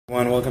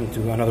Welcome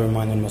to another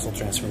Mind and Muscle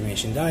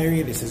Transformation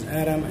Diary. This is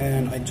Adam,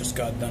 and I just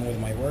got done with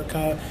my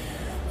workout.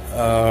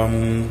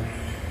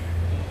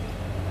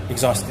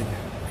 Exhausted,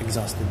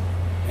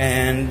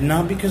 and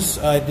not because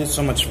I did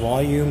so much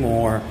volume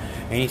or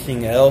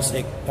anything else.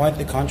 Quite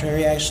the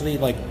contrary, actually.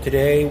 Like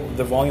today,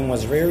 the volume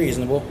was very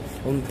reasonable,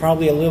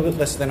 probably a little bit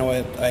less than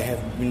what I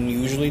have been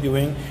usually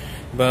doing.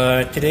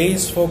 But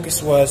today's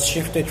focus was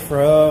shifted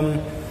from,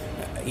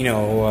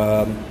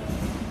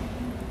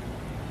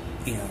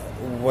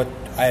 what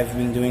I've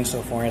been doing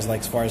so far as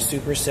far as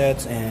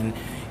supersets and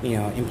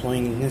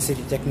employing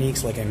intensity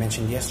techniques like I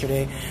mentioned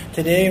yesterday.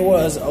 Today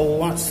was a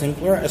lot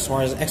simpler as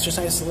far as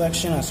exercise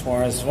selection, as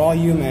far as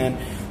volume, and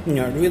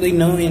really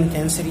no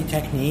intensity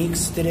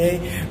techniques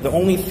today. The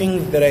only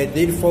thing that I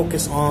did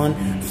focus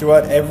on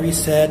throughout every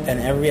set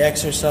and every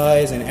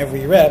exercise and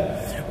every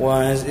rep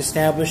was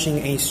establishing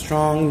a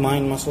strong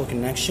mind-muscle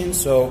connection.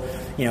 So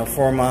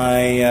for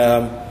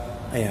my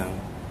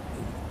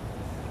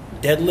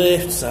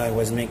deadlifts, I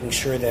was making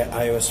sure that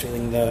I was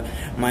feeling the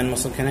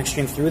mind-muscle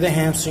connection through the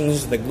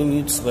hamstrings, the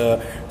glutes,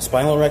 the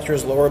spinal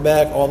rectors, lower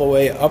back, all the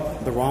way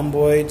up the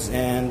rhomboids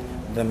and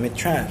the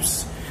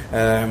mid-traps.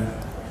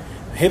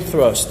 Hip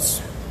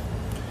thrusts,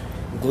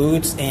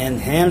 glutes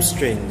and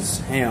hamstrings,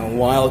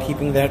 while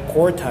keeping that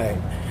core tight.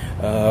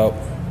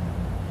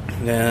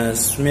 The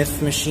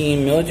Smith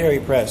machine military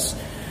press.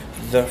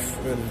 The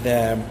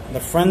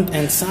front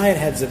and side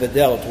heads of the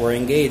delt were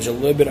engaged, a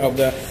little bit of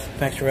the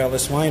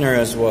pectoralis minor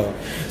as well.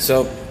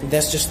 So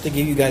that's just to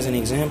give you guys an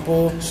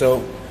example.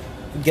 So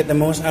get the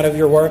most out of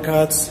your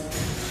workouts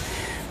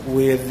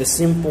with the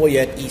simple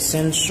yet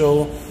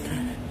essential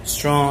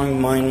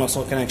strong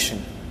mind-muscle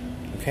connection.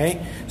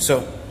 Okay?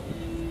 So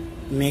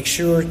make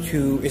sure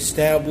to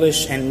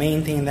establish and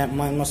maintain that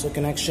mind-muscle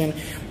connection.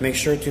 Make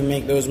sure to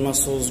make those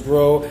muscles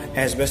grow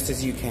as best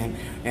as you can.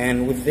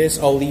 And with this,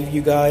 I'll leave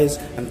you guys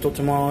until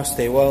tomorrow.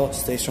 Stay well,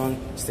 stay strong,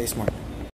 stay smart.